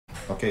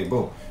Okay,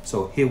 boom.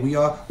 So here we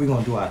are. We're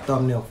gonna do our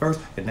thumbnail first,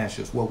 and that's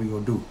just what we're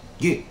gonna do.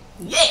 Yeah.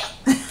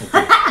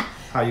 Okay.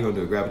 How you gonna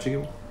do it? Grab a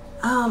chicken?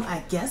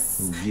 I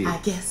guess. Yeah. I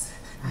guess.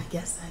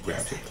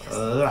 Grab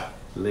chicken.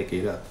 Lick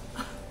it up.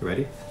 You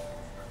ready?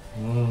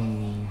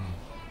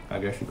 I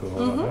guess you go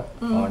hold on that.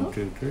 1,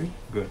 2, 3.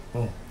 Good.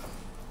 All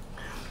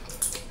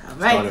Start it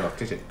right. off.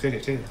 Take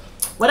it.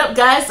 What up,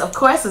 guys? Of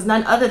course, it's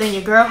none other than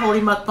your girl,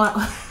 Holy Mukbang.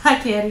 I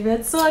can't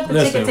even talk.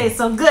 The chicken tastes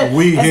so good.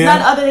 It's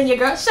none other than your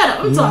girl. Shut up.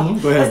 I'm talking.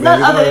 Go ahead, it's none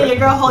baby. other than your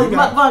girl, Holy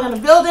Mukbang in the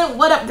building.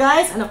 What up,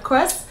 guys? And of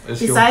course, It's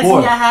besides your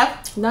boy. me, I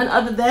have none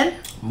other than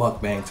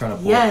Mukbang Turnup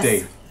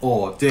Yes.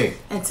 all day.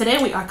 And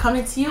today we are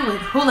coming to you with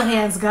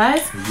Houlihan's,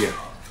 guys. Yeah.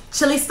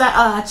 Chili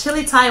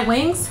Thai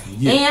wings.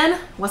 Yeah. And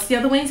what's the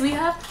other wings we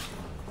have?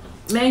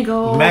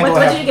 Mango. Mango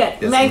What did you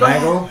get? yes, Mango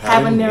mango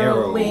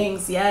habanero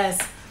wings. Yes.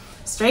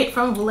 Straight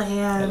from And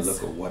Houlihan's.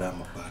 look at what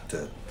I'm about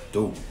to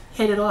do.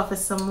 Hit it off with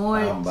some more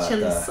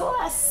chili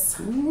sauce.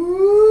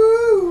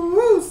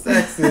 Ooh,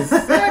 sexy.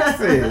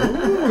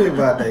 Ooh, we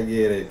about to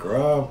get it,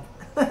 girl.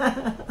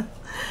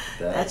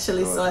 That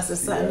chili sauce is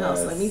something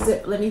else. Let me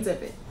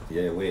dip it.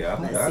 Yeah, wait.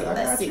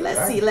 Let's see. I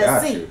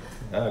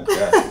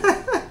got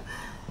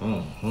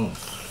you.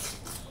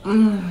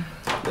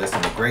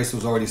 Listen, the Grace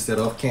was already set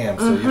off cam,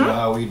 so you know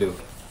how we do.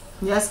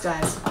 Yes,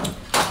 guys.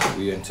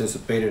 We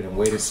anticipated and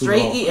waited too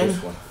Straight long eating. for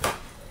this one.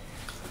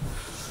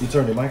 You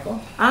turned your mic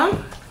on? I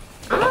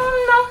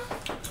don't know.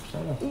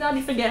 You know, I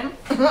be forgetting.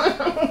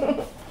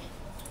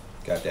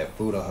 Got that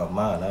food on her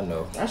mind, I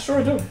know. I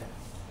sure do.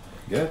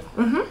 Good?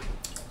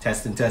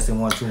 Testing,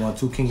 1, 2, 1,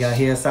 2. Can y'all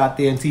hear us out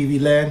there in TV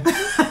land?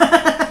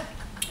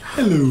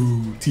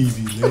 Hello,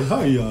 TV land.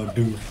 How y'all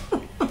doing?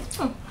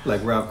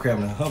 Like Ralph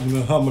Cramner,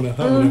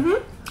 humming.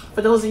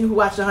 For those of you who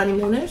watch The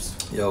Honeymooners.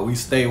 Yo, we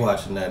stay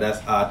watching that. That's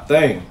our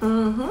thing.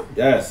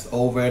 Yes,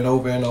 over and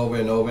over.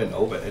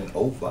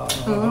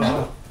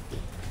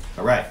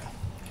 All right.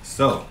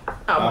 So, Oh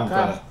my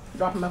God.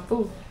 Dropping my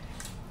food.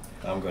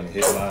 I'm gonna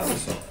hit mine with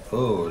some.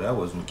 Oh, that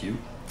wasn't cute.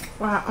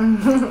 Wow.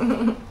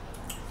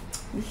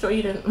 You sure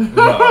you didn't?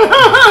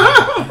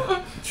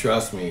 No.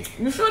 Trust me.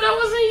 You sure that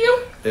wasn't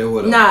you? It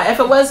would have. Nah, if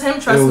it was him,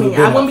 trust me,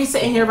 I wouldn't be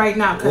sitting here right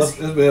now. Cause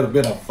This would have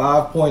been a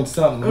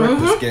 5-point-something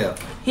Richter scale.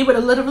 he would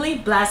have literally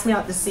blasted me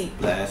out the seat.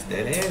 Blast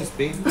that ass,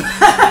 baby.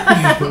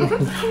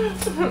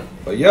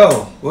 But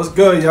yo, what's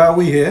good, y'all?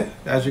 We here.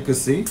 As you can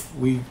see,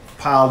 we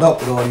piled up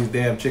with all these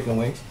damn chicken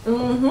wings.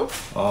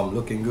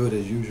 Looking good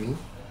as usual.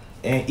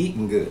 And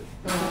eating good.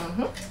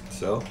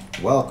 So,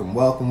 welcome.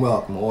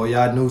 All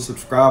y'all new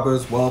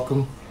subscribers,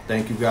 welcome.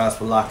 Thank you guys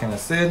for locking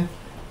us in.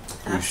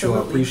 We sure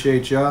Absolutely.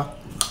 appreciate y'all.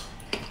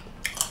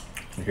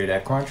 You hear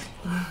that crunch?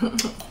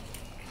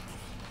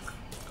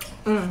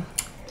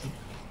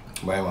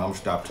 Wait, I'm gonna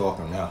stop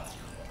talking now.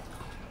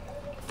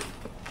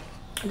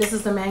 This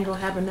is the mango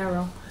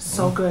habanero.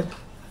 So good.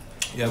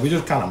 Yeah, we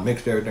just kind of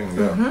mixed everything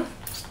together.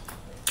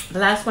 The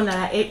last one that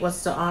I ate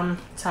was the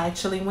Thai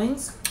chili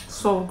wings.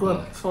 So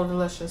good. So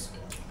delicious.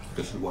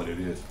 This is what it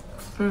is.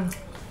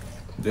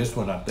 This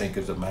one I think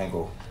is a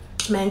mango.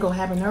 Mango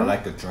habanero. I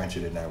like to drench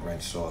it in that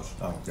ranch sauce.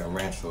 That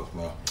ranch sauce,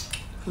 man.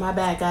 My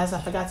bad, guys. I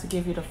forgot to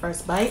give you the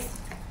first bite.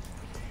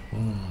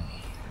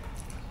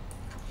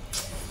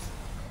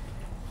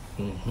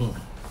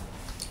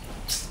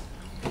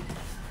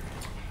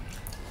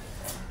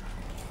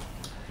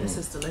 This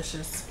is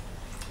delicious.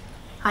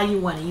 How you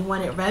want it? You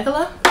want it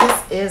regular?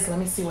 This is, let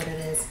me see what it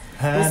is.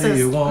 How This do is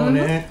you want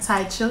it?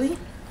 Thai chili.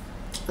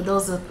 For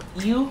those of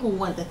you who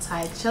want the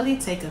Thai chili,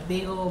 take a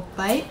big old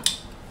bite.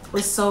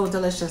 It's so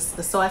delicious.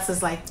 The sauce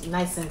is like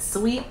nice and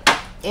sweet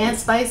and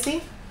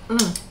spicy.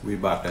 We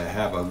about to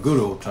have a good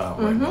old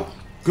time right now.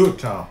 Good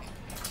time.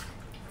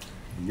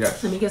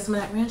 Yes. Let me get some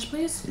of that ranch,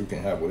 please. You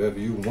can have whatever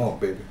you want,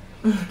 baby.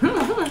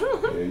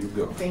 There you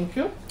go. Thank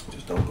you.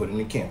 Just don't put it in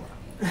the camera.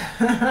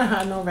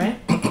 I know, right?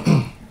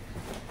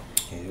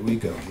 Here we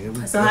go.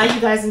 So how you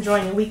guys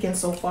enjoying your weekend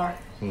so far?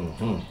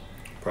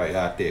 Probably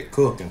out there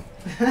cooking.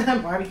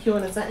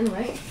 Barbecuing or something,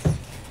 right?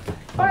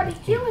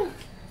 Barbecuing.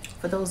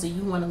 For those of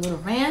you who want a little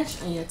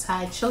ranch on your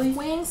Thai chili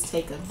wings,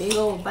 take a big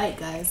old bite,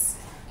 guys.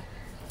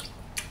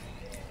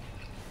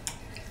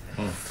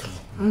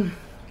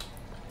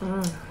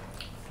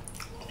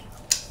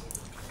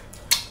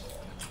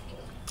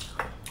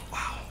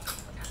 Wow.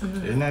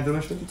 Isn't that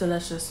delicious?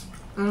 Delicious.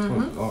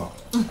 Oh.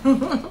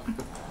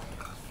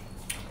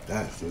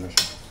 That's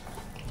delicious.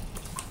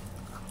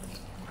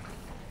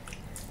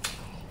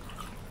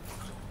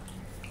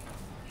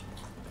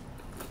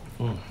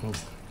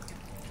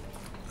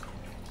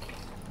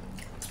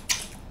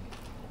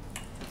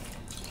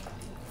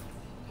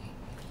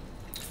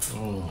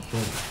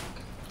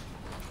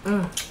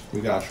 We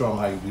gotta show them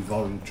how you be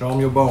going. Show them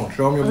your bone.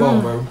 Show them your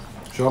bone, baby.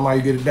 Show them how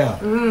you get it down.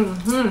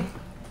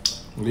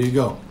 There you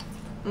go.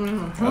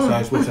 That's how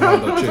you're supposed to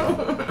handle that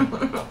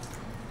chicken.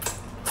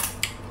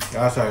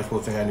 That's how you're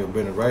supposed to handle your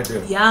business right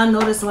there. Y'all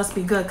know this must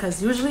be good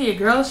because usually your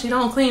girl, she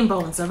don't clean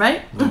bones, all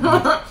right?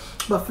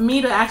 But for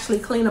me to actually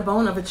clean a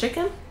bone of a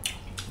chicken,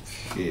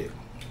 Shit.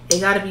 it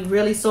got to be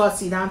really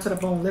saucy down to the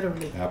bone,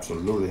 literally.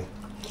 Absolutely.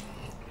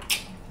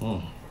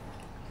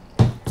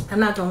 I'm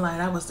not gonna lie,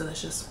 that was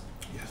delicious.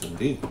 Yes,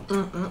 indeed.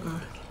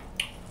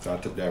 So I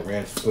took that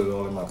ranch, put it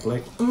all in my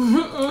plate. You're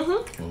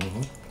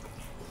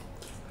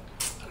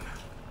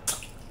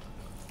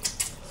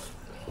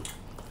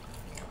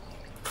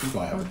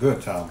gonna have a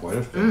good time, boy.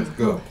 This thing is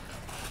good.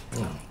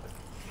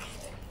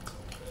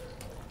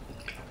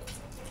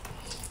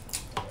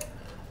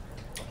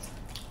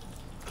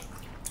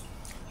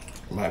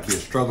 Might be a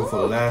struggle for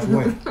the last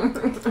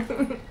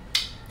win.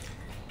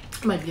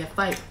 Might be a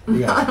fight.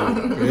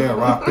 Yeah,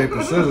 rock,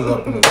 paper, scissors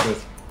up in this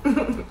bitch.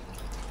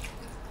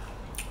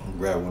 I'll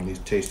grab one of these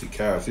tasty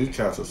carrots. These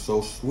carrots are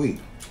so sweet.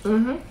 Oh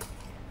my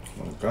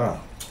God.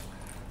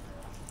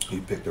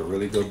 He picked a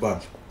really good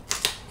bunch.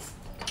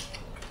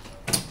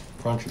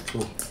 Crunchy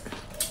too.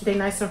 They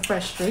nice and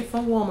fresh, straight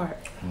from Walmart.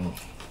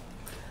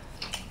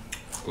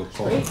 Good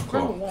call.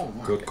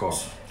 Good call.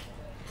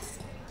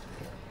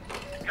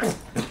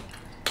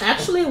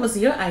 Actually, it was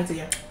your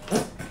idea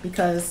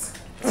because.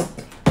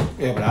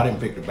 Yeah, but I didn't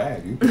pick the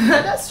bag. You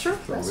That's true.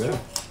 so That's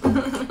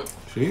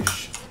true. See?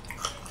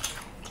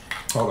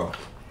 Hold on.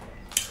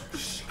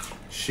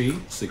 She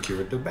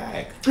secured the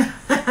bag.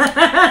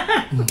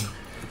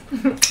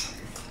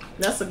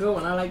 That's a good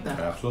one. I like that.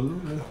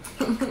 Absolutely.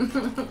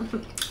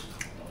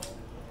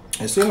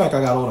 It seems like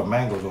I got all the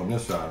mangoes on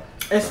this side.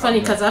 It's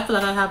funny because I feel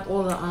like I have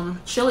all the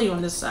chili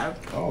on this side.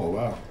 Oh,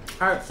 wow.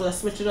 All right, so let's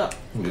switch it up.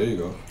 There you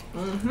go.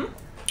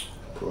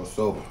 Cross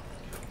over.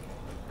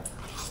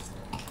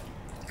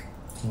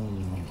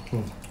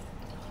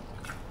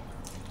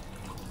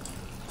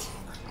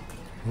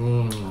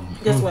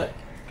 Guess what?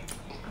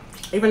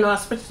 Even though I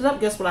switched it up,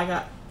 guess what I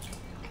got?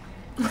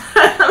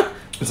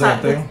 The same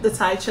thing? The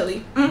Thai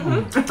chili.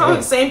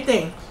 Same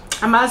thing.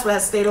 I might as well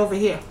have stayed over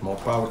here. More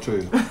power to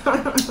you.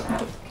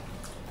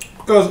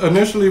 Because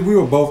initially we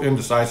were both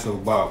indecisive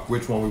about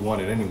which one we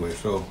wanted anyway.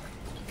 So,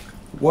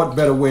 what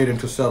better way than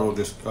to settle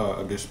this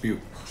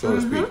dispute, so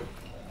to speak?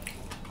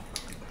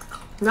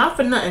 Not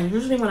for nothing.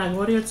 Usually when I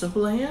go there to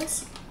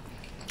Houlihan's,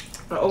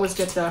 I always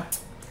get the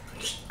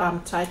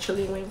Thai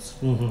chili wings.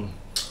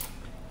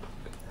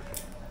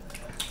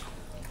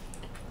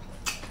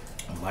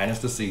 Minus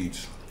the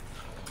seeds.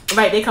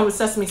 Right, they come with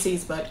sesame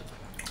seeds, but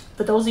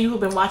for those of you who've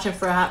been watching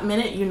for a hot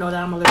minute, you know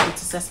that I'm allergic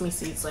to sesame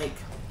seeds, like,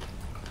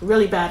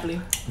 really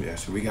badly. Yeah,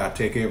 so we gotta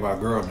take care of our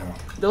girl now.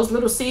 Those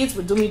little seeds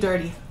would do me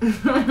dirty. We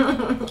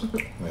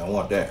don't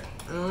want that.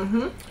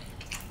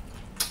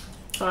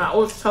 So I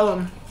always tell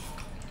them,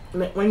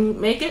 when you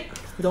make it,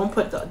 don't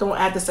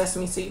add the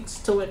sesame seeds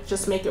to it.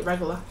 Just make it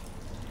regular.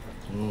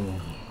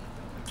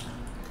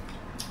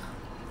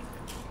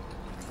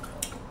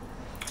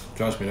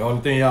 Trust me, the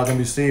only thing y'all gonna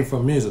be seeing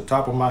from me is the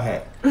top of my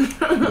hat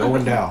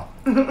going down.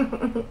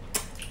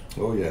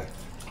 Oh yeah.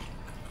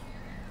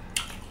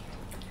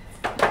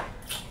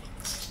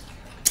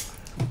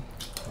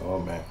 Oh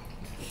man.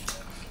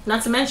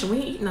 Not to mention, we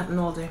eat nothing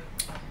all day.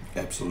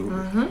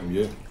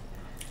 Absolutely. Yeah.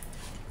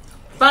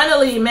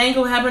 Finally,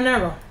 mango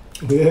habanero.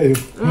 Yeah.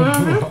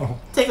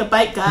 Take a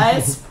bite,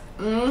 guys.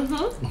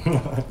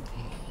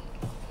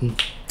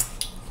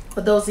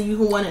 For those of you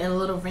who want it in a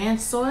little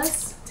ranch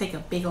sauce, take a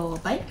big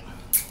old bite.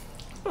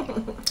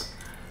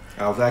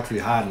 I was actually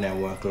hiding that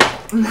one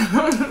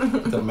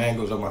because the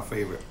mangoes are my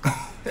favorite.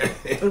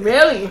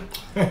 Really?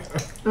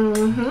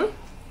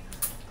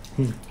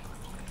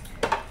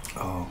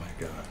 Oh my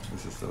God,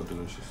 this is so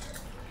delicious.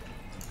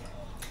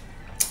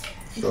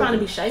 You trying to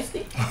be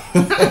shiesty?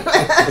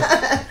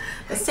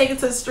 Let's take it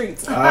to the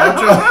streets. I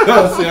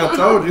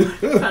told you.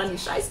 Trying to be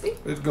shiesty?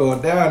 It's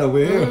going down over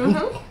here.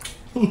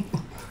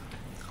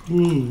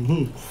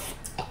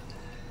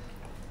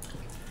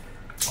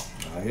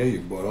 I hear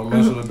you, boy. Don't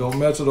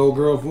mess with old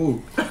girl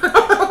food.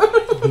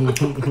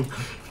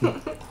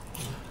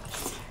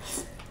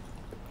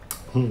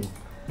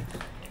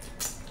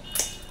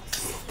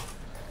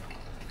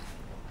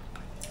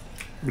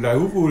 Be like,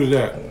 who food is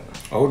that?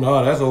 Oh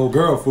no, that's old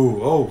girl food.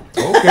 Oh,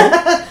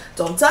 okay.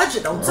 Don't touch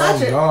it. Don't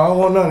touch it. No, I don't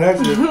want none of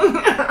that shit.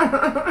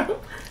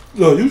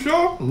 Look, you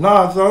sure?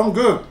 Nah, so I'm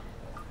good.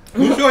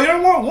 You sure you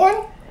don't want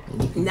one?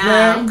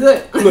 Nah, I'm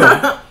good.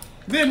 Look,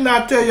 didn't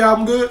I tell you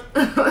I'm good?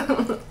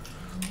 I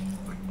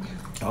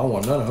don't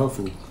want none of her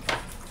food.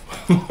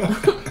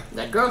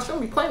 That girl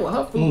shouldn't be playing with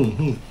her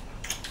food.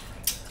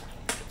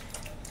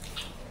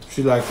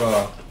 She like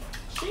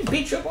She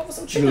beat you up over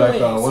some she chicken like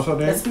wings. what's her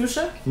name?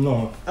 Espucia?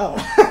 No. Oh.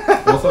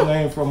 What's her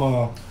name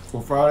from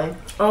Friday?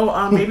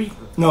 Oh, baby.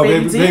 No,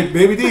 baby D.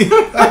 Baby D.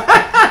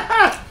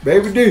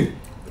 Baby D.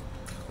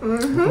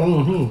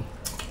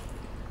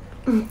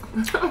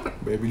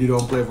 Baby D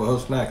don't play for her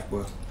snacks,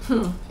 but.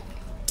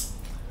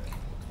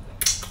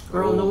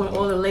 Girl, knowing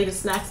all the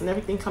latest snacks and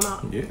everything come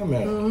out. Yeah,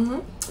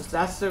 man.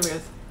 That's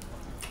serious.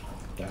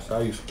 That's how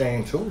you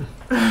stain too.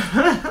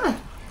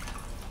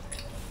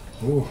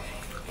 Ooh.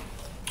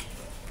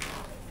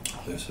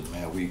 Listen,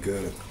 man, we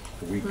good.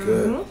 We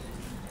good.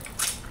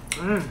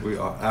 We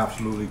are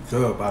absolutely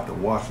good. About to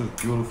wash this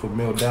beautiful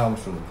meal down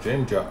with some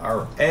ginger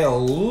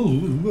ale.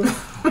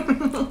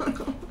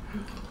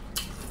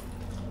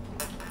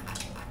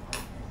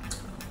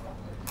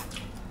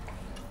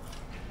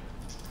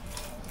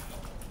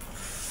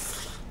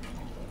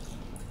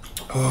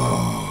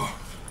 Oh,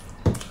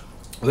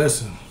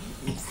 listen,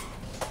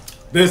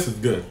 this is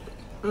good.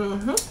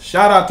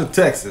 Shout out to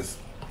Texas.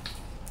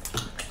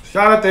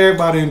 Shout out to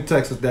everybody in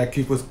Texas that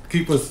keep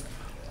us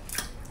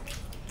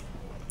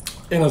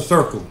in a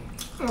circle.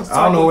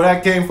 I don't know where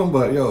that came from,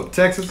 but yo,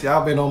 Texas,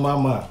 y'all been on my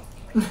mind.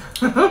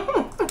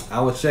 I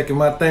was checking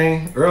my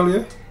thing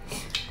earlier.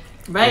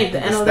 Right, the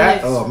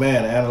analytics. Oh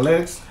man, the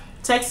analytics.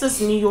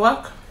 Texas, New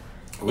York,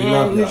 We and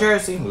love New y'all.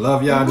 Jersey.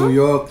 Love y'all, New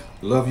York.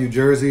 Love you,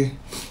 Jersey.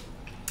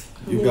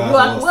 You New guys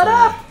York, awesome, what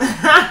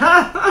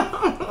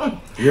man.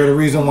 You're the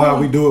reason why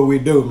we do what we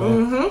do,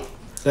 man.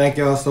 Thank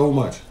y'all so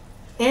much.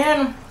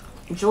 And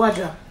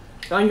Georgia.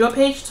 On your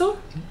page too?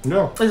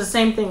 Yeah. It's the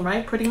same thing,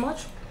 right? Pretty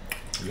much?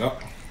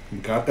 Yep. You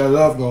got that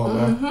love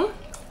going, man.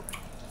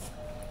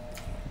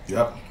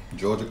 Yep.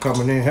 Georgia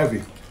coming in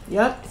heavy.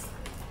 Yep.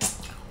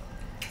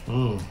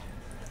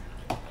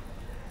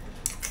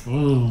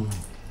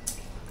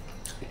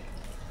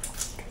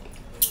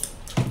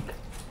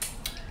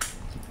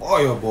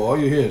 Boy, oh boy, all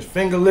you hear is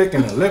finger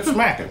licking and lip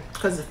smacking.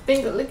 Because the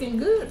finger looking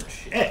good.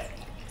 Shit.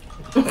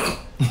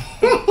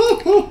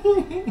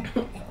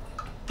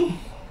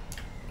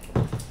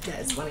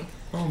 That's funny.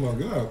 Oh my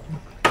God.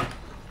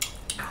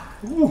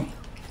 Ooh.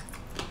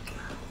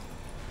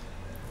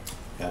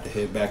 Got to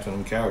head back to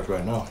them carrots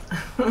right now.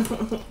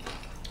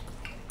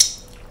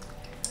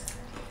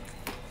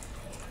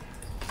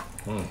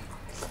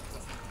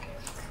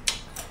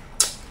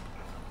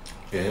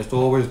 Yeah, it's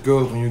always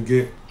good when you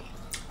get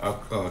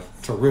a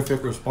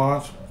terrific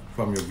response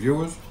from your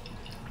viewers.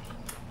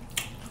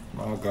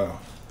 My God.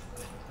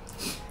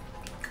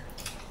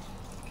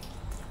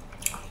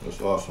 That's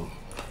awesome.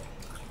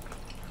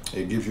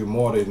 It gives you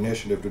more the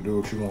initiative to do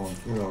what you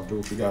want, do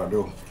what you gotta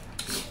do.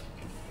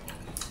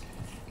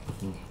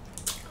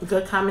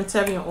 Good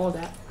commentary and all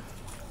that.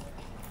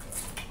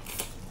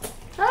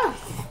 Ah.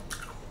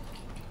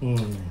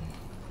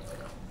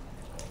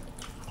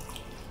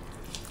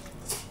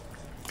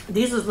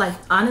 These is like,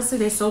 honestly,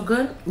 they're so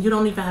good. You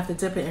don't even have to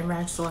dip it in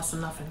ranch sauce or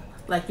nothing.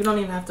 Like, you don't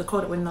even have to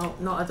coat it with no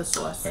other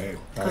sauce. Hey,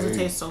 because it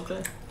tastes so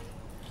good.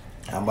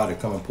 I'm about to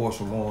come and pour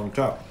some more on the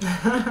top.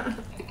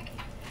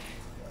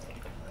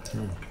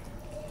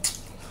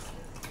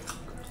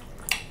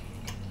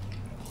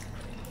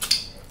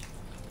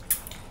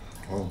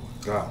 Oh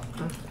my God.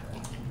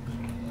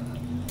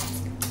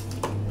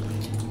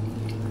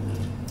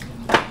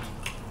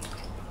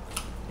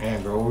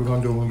 And girl, what we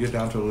gonna do when we get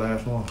down to the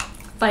last one?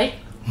 Fight.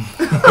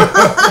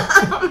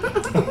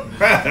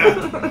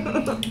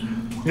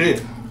 Yeah,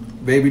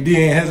 Baby D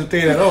ain't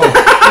hesitate at all.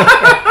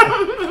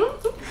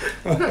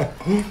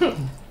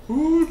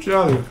 Ooh,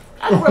 Charlie.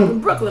 I grew up in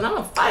Brooklyn. I'm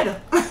a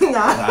fighter.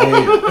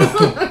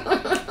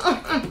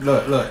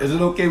 Look, is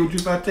it okay with you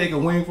if I take a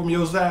wing from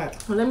your side?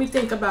 Well, let me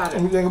think about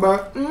Let it. me think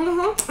about it.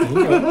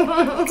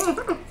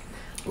 Okay.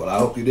 Well, I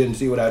hope you didn't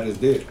see what I just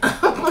did.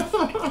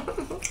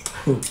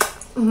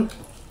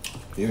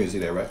 You didn't see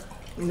that, right?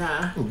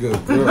 Nah.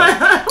 Good girl.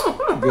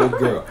 Good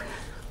girl.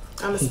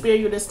 I'm going to spare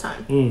you this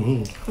time.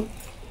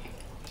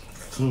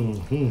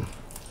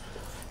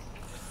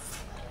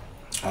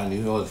 I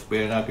need all the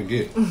sparing I could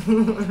get.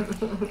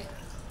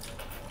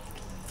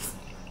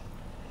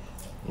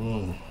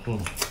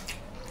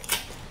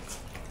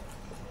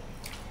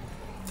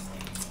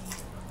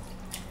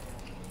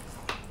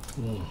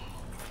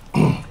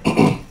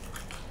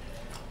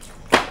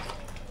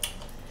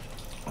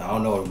 I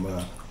don't know,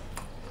 man.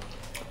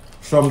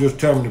 Some just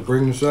tell me to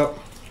bring this up,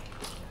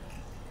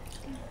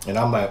 and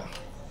I'm like,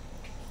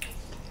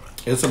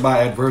 it's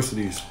about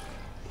adversities.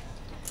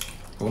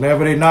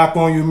 Whenever they knock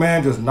on you,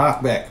 man, just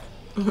knock back.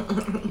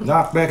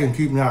 Knock back and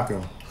keep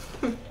knocking.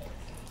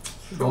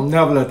 Don't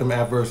never let them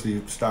adversity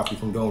stop you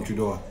from doing what you're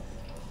doing.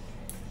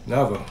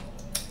 Never.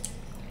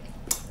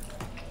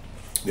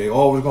 They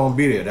always gonna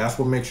be there. That's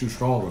what makes you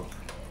stronger.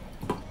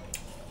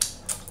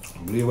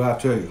 Believe what I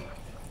tell you.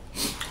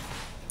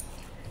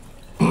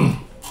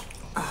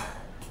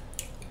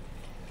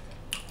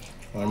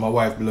 And my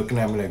wife be looking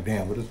at me like,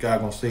 damn, what this guy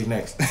gonna say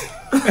next?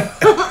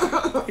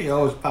 He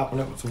always popping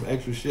up with some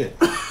extra shit.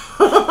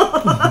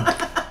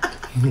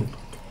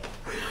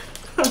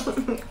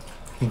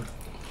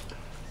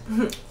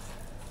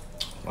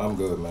 I'm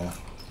good, man.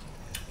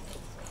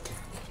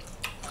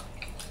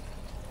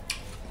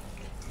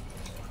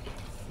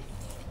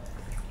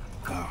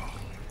 Wow.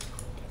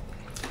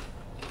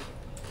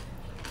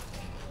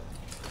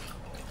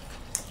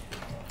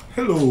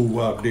 Hello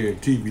out there in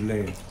TV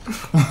land.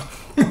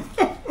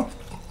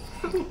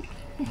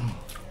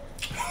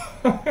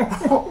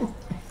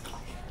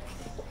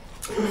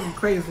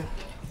 Crazy.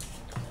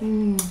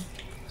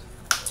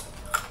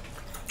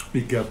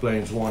 He kept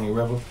playing Swanee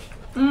River.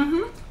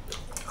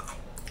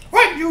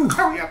 What? You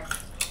hurry up.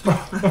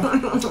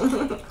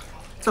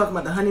 Talking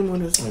about the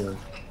honeymooners. Yeah.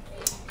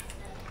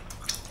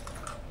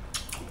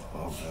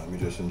 Oh man, let me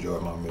just enjoy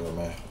my meal,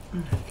 man.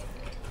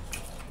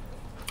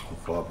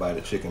 Before I bite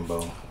a chicken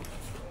bone.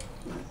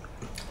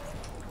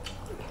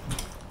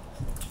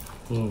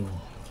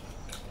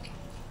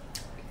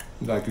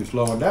 Like you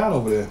slowing down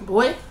over there.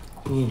 Boy.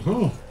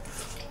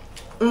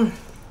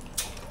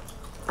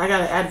 I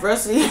got an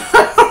adversity.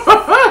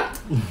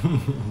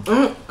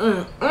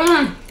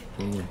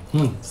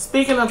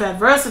 Speaking of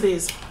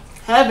adversities,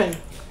 heaven.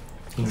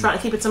 I'm trying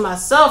to keep it to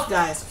myself,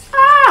 guys.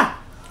 Ah!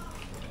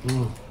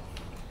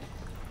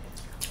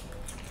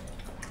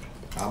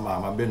 I'm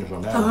out my business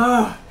on that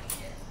one.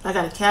 I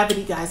got a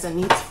cavity, guys, that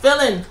needs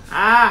filling.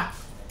 Ah!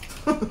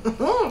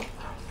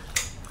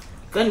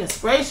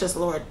 Goodness gracious,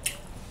 Lord.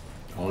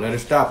 Don't let it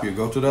stop you.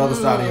 Go to the other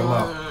side of your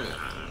mouth.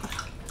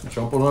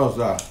 Jump on the other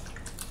side.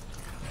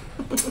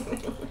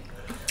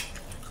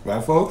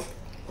 Right, folks?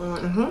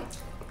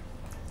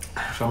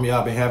 Some of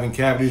y'all been having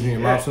cavities in your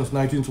mouth since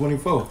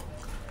 1924.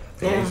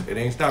 It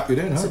ain't stopped you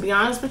then, huh? To be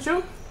honest with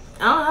you,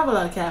 I don't have a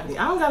lot of cavity.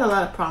 I don't got a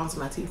lot of problems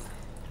with my teeth.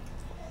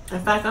 In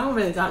fact, I don't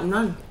really got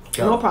none.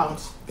 No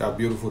problems. Got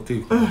beautiful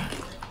teeth.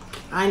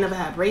 I ain't never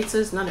had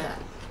braces, none of that.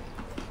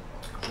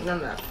 None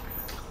of that.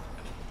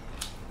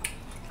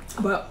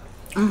 But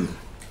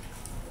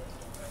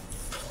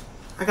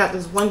I got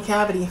this one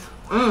cavity.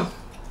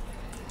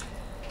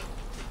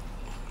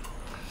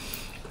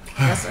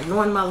 That's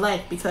annoying my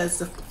life because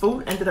the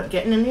food ended up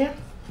getting in there.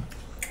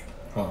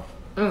 Huh.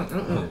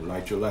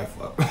 Light your life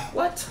up.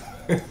 What?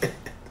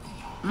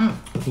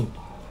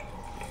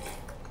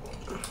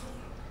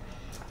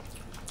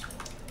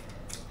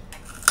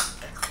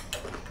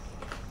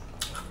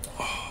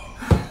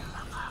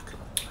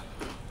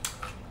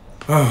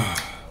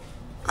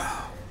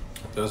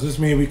 Does this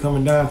mean we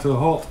coming down to a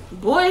halt?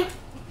 Boy.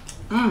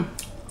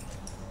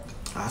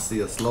 I see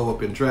a slow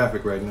up in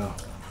traffic right now.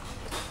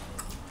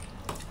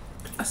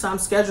 So I'm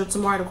scheduled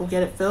tomorrow to go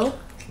get it filled.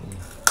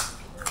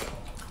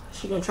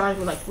 She gonna charge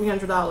me like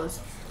 $300.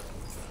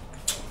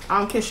 I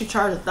don't care. She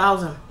charged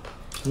 $1,000.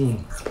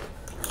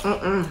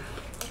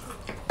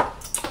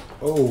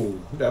 Oh,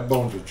 that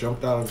bone just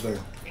jumped out of there.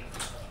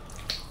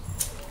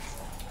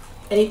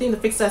 Anything to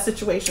fix that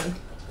situation.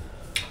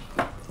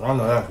 I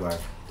know that's right.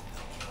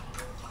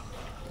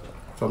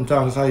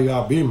 Sometimes that's how you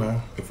gotta be,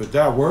 man. If it's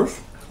that worse,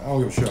 I don't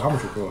give a shit how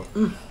much it costs.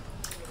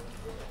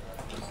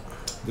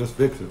 Just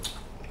fix it.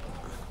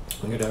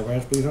 Can you get that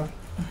ranch, please, huh?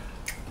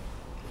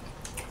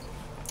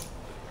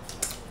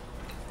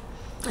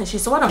 And she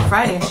saw it on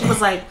Friday and she was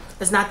like,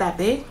 it's not that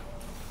big.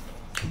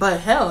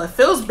 But hell, it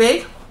feels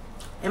big.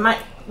 It might,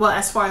 well,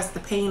 as far as the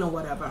pain or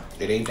whatever.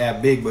 It ain't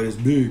that big, but it's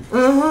big.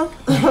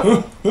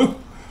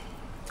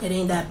 It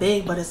ain't that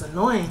big, but it's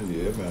annoying.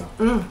 Yeah,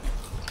 man.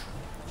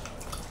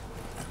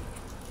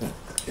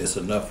 It's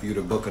enough for you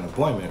to book an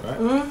appointment, right?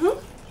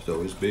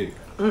 So it's big.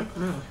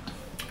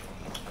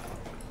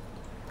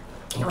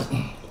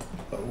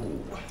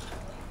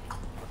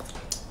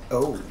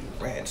 Oh,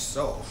 ranch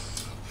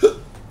sauce.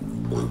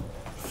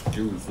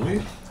 Excuse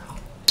me.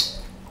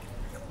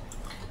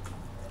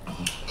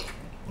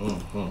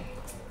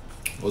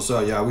 What's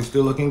up, y'all? We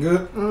still looking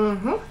good?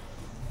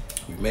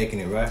 We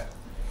making it, right?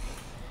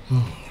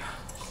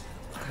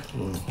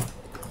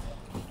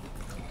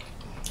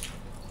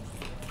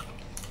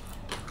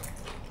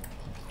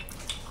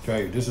 Tell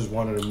you, this is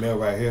one of the meal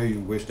right here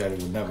you wish that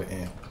it would never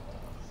end.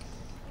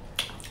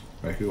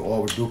 Like you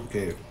always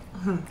duplicate it.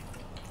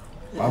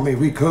 I mean,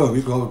 we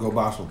could go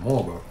buy some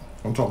more, but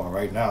I'm talking about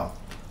right now.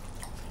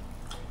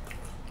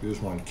 You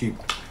just want to keep,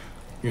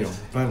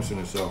 replenishing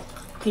itself.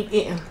 Keep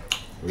eating.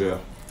 Yeah.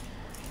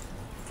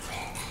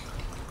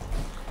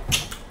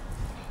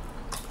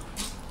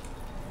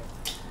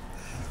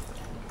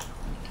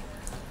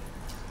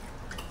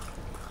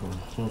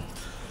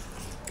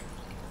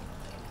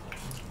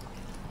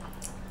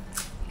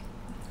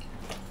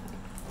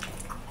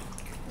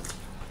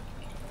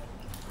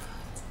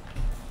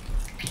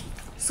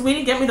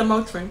 Sweetie, get me the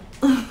Motrin.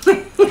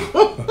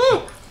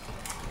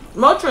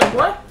 Motrin,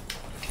 what?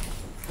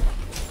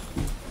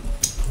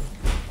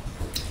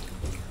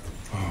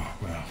 Oh,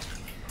 man.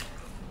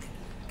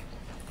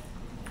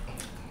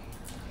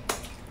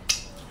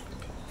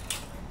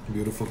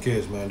 Beautiful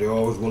kids, man. They're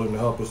always willing to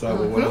help us out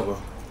with whatever.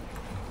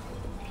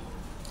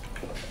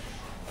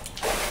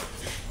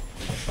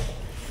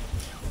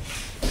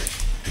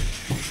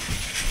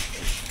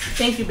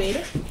 Thank you,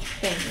 baby.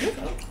 Thank you.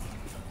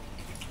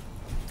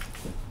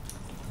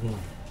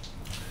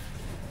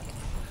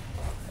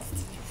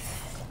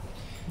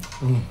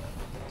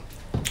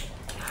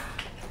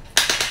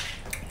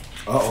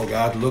 Uh-oh,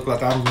 guys. Look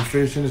like I'm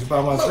finishing this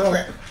by myself.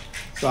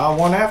 So I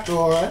won after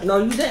all, right? No,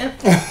 you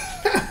didn't.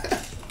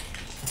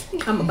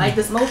 I'm gonna bite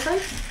this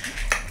Motrin.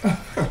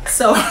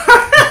 So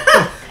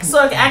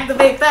I can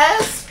activate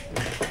fast.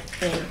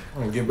 I'm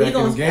gonna get back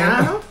in the game.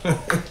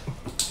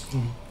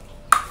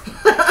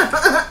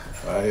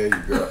 I hear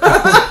you, girl.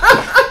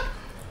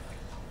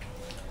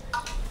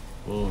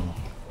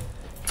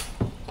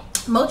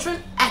 Motrin,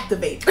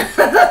 activate.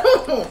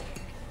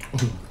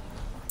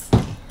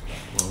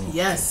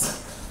 Yes.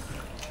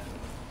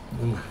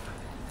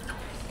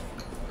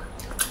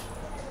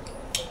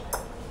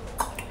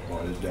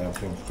 Boy, this damn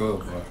thing's good,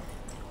 boy.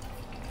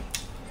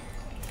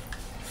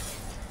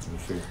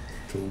 Let's see.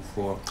 2,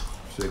 4,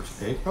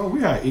 6, 8. Oh,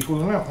 we had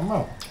equal amount. I'm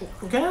out.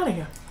 Get out of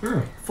here.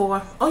 Yeah.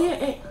 4. Oh,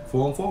 yeah, 8.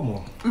 4 and 4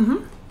 more.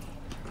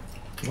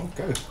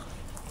 Okay.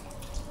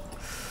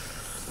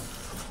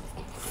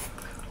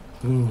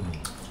 Now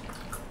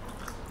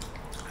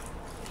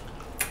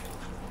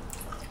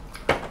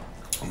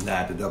I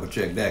have to double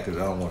check that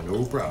because I don't want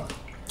no problem.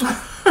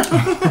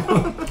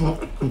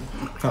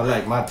 I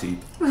like my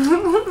teeth.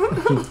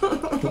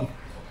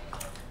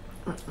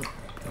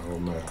 Oh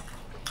man.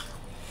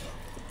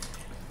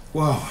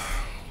 Wow.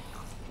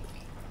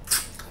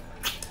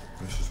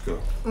 Let's just go.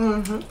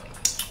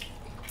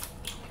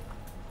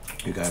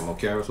 You got any more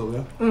carrots over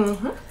there?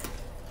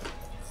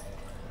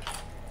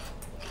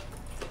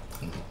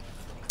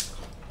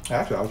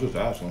 Actually, I was just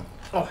asking.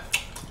 Oh.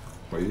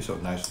 Well, you're so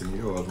nice to me.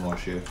 You always want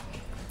to share.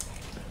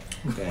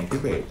 Thank you,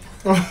 babe.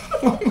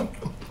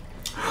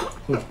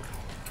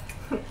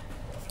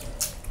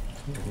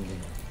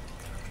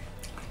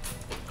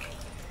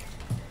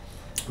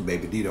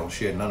 Baby D don't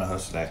share none of her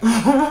snacks.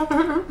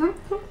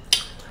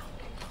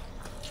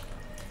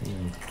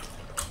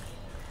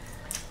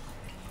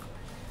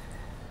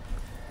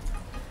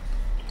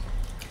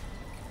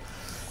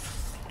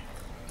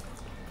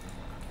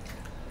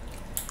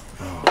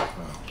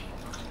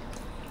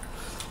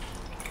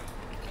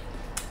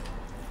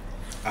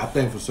 I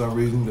think for some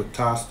reason the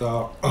Thai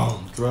style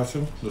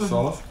dressing, the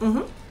sauce,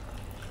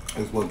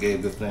 is what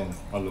gave this thing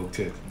a little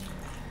kick.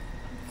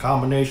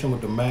 Combination with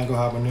the mango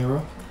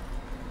habanero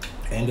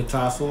and the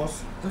Thai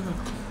sauce,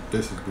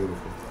 this is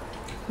beautiful.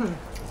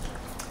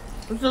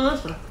 It's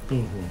delicious.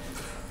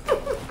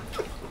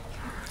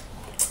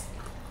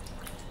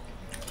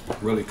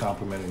 Really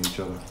complimenting each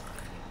other.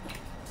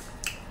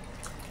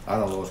 I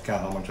don't lose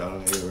count how much I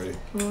done ate already.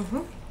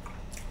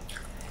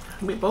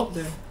 We both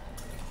did.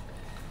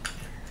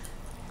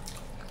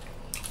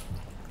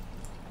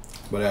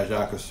 But as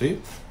y'all can see,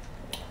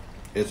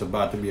 it's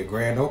about to be a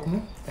grand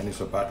opening and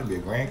it's about to be a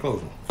grand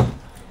closing.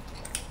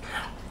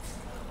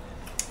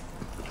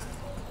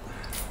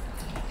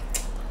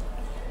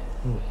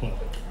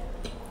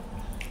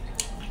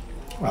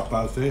 I'll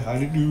probably say, how do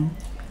you do?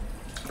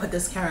 Put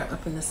this carrot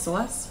up in the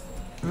sauce.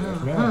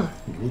 Yes, ma'am.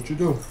 Do what you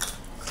do.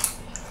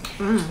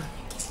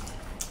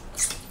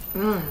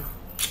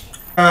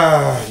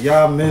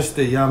 Y'all missed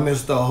it. Y'all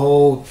missed the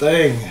whole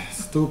thing.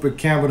 Stupid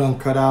camera done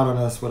cut out on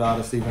us without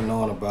us even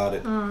knowing about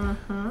it.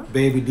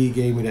 Baby D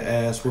gave me the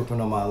ass whooping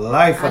on my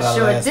life for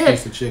that last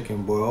piece of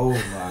chicken, boy. Oh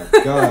my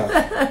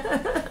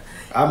God.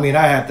 I mean,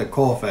 I had to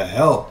call for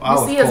help. You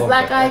see his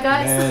black eye,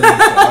 guys? Man,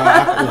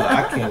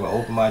 I can't even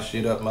open my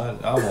shit up.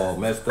 I'm all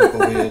messed up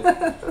over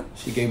here.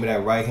 She gave me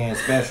that right hand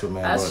special,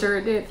 man. I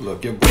sure did.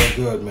 Look, your boy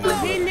good,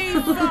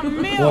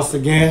 man. Once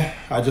again,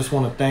 I just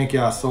want to thank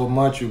y'all so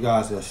much. You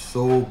guys are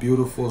so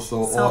beautiful,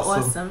 so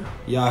awesome.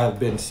 Y'all have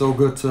been so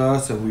good to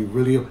us, and we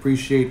really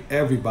appreciate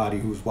everybody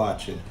who's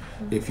watching.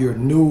 If you're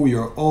new,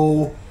 you're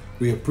old,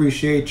 we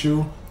appreciate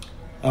you.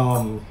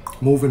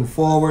 Moving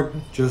forward,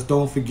 just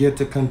don't forget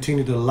to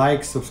continue to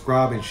like,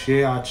 subscribe, and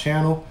share our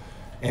channel.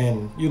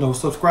 And, you know,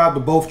 subscribe to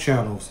both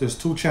channels. There's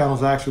 2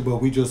 channels actually, but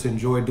we just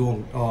enjoy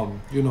doing,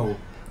 you know,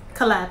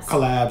 collabs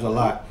a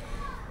lot.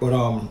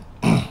 But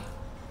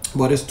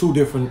but it's two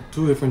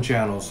different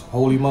channels,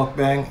 Holy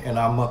Mukbang and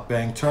our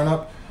Mukbang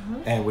Turnup.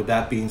 And with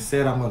that being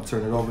said, I'm going to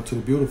turn it over to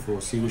the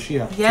beautiful, see what she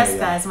has to tell Yes,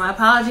 guys, my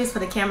apologies for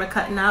the camera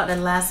cutting out at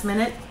the last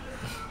minute.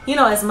 You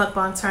know, as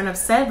Mukbang Turnup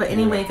said. But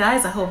anyway,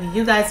 guys, I hope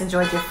you guys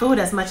enjoyed your food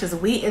as much as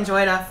we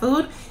enjoyed our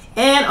food.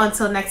 And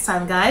until next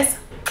time, guys,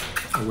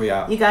 we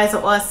out. You guys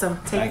are awesome.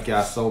 Thank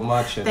y'all so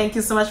much. And thank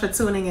you so much for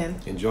tuning in.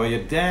 Enjoy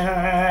your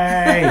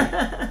day.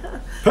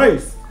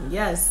 Peace.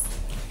 Yes.